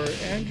 for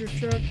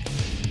Andrewchuk.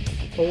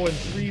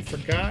 0-3 for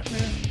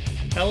Gottner.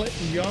 Ellett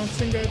and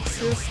Johnson got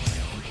assists.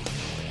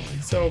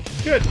 So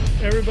good.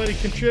 Everybody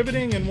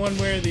contributing in one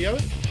way or the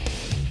other.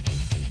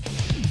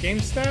 Game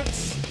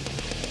stats.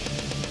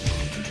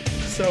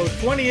 So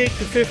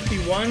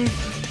 28-51.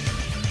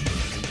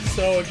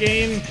 So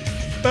again,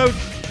 about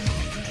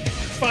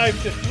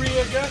 5-3,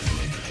 I guess.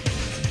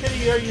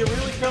 Kitty, are you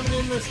really coming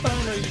in this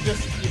time, or are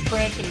you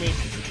pranking me?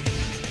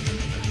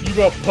 You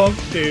got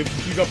punked, Dave.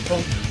 You got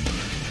punked.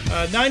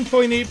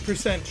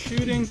 9.8%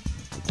 shooting.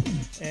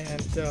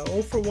 And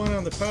 0 for 1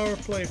 on the power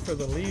play for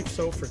the Leafs,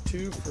 0 for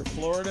 2 for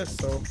Florida,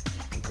 so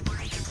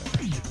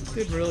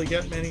didn't really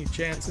get many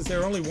chances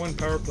there. Only 1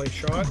 power play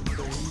shot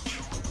for each.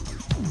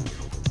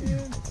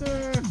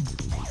 And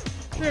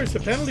there's the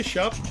penalty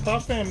shot.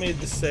 Potvin made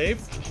the save.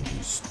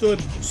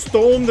 Stood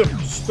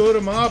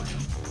him up.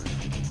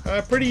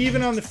 Pretty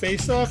even on the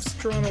faceoffs.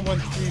 Toronto won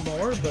 3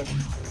 more, but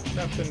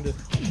nothing to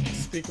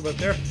speak about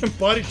there.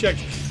 Body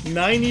checks,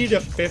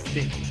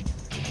 90-50.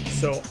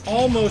 So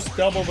almost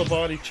double the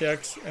body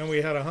checks, and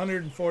we had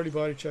 140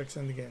 body checks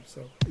in the game.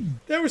 So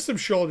there was some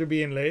shoulder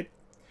being laid.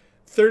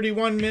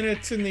 31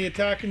 minutes in the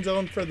attacking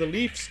zone for the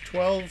Leafs,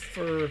 12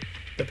 for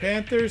the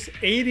Panthers.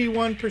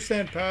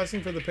 81%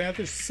 passing for the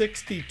Panthers,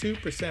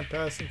 62%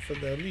 passing for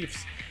the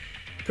Leafs.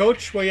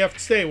 Coach, what do you have to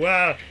say?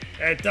 Well,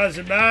 it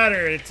doesn't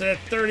matter. It's at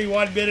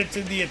 31 minutes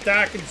in the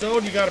attacking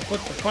zone. You got to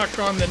put the puck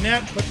on the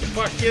net, put the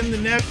puck in the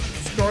net,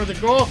 score the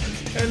goal,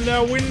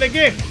 and win the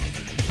game.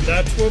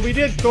 That's what we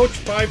did, Coach,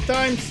 5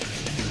 times.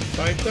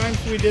 5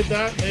 times we did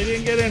that. They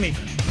didn't get any.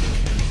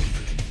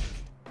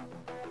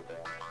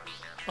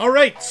 All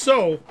right,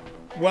 so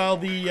while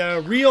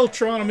the real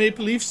Toronto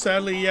Maple Leafs,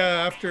 sadly,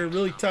 after a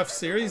really tough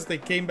series, they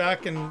came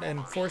back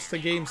and forced a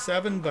Game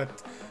 7,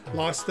 but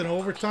lost in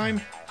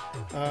overtime.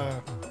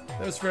 That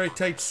was a very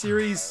tight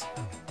series,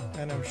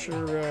 and I'm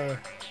sure a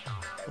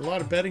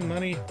lot of betting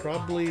money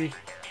probably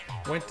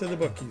went to the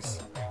bookies.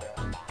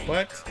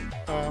 But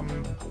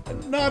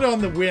not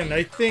on the win.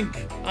 I think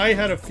I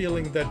had a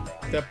feeling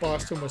that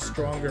Boston was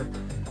stronger,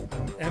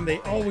 and they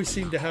always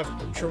seem to have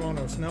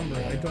Toronto's number.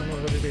 I don't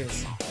know what it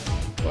is.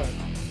 But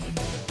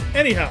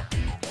anyhow,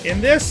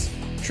 in this,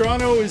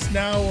 Toronto is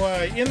now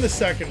in the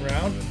second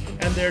round,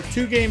 and they're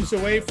 2 games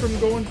away from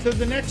going to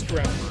the next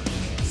round.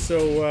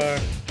 So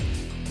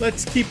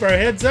let's keep our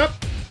heads up,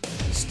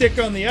 stick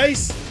on the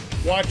ice,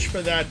 watch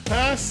for that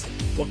pass.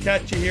 We'll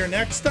catch you here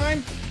next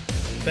time.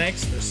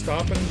 Thanks for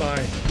stopping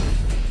by.